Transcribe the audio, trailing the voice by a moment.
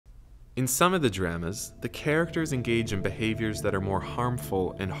In some of the dramas, the characters engage in behaviors that are more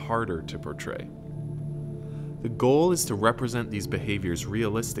harmful and harder to portray. The goal is to represent these behaviors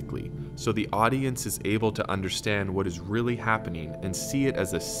realistically, so the audience is able to understand what is really happening and see it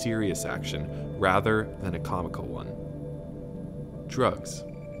as a serious action rather than a comical one. Drugs.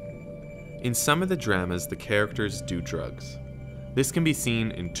 In some of the dramas, the characters do drugs. This can be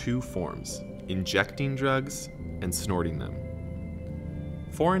seen in two forms: injecting drugs and snorting them.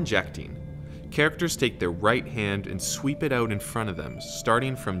 For injecting, characters take their right hand and sweep it out in front of them,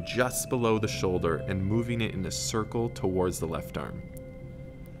 starting from just below the shoulder and moving it in a circle towards the left arm.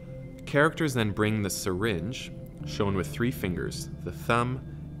 Characters then bring the syringe, shown with 3 fingers, the thumb,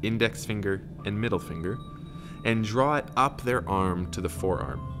 index finger, and middle finger, and draw it up their arm to the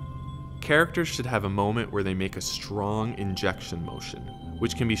forearm. Characters should have a moment where they make a strong injection motion,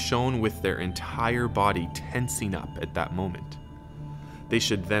 which can be shown with their entire body tensing up at that moment. They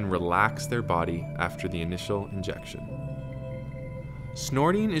should then relax their body after the initial injection.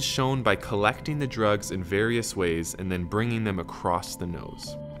 Snorting is shown by collecting the drugs in various ways and then bringing them across the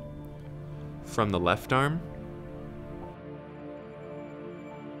nose. From the left arm,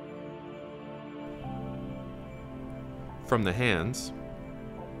 from the hands,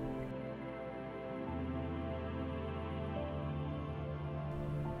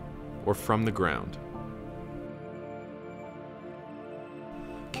 or from the ground.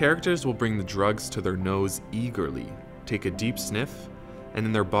 Characters will bring the drugs to their nose eagerly, take a deep sniff, and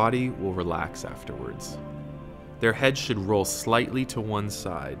then their body will relax afterwards. Their head should roll slightly to one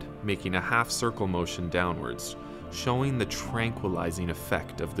side, making a half-circle motion downwards, showing the tranquilizing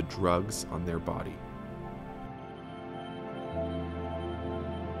effect of the drugs on their body.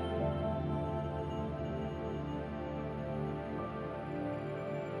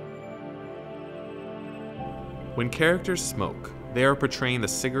 When characters smoke, they are portraying the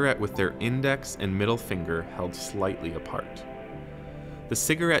cigarette with their index and middle finger held slightly apart. The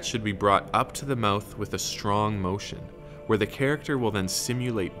cigarette should be brought up to the mouth with a strong motion, where the character will then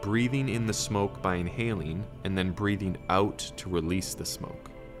simulate breathing in the smoke by inhaling and then breathing out to release the smoke.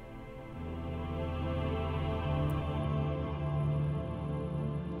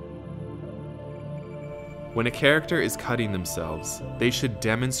 When a character is cutting themselves, they should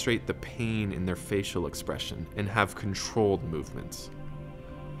demonstrate the pain in their facial expression and have controlled movements.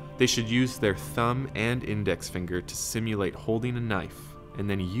 They should use their thumb and index finger to simulate holding a knife and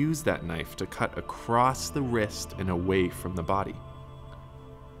then use that knife to cut across the wrist and away from the body.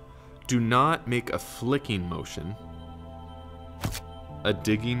 Do not make a flicking motion, a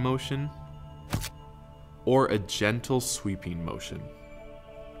digging motion, or a gentle sweeping motion.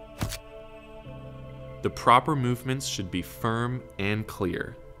 The proper movements should be firm and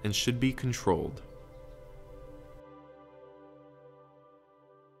clear, and should be controlled.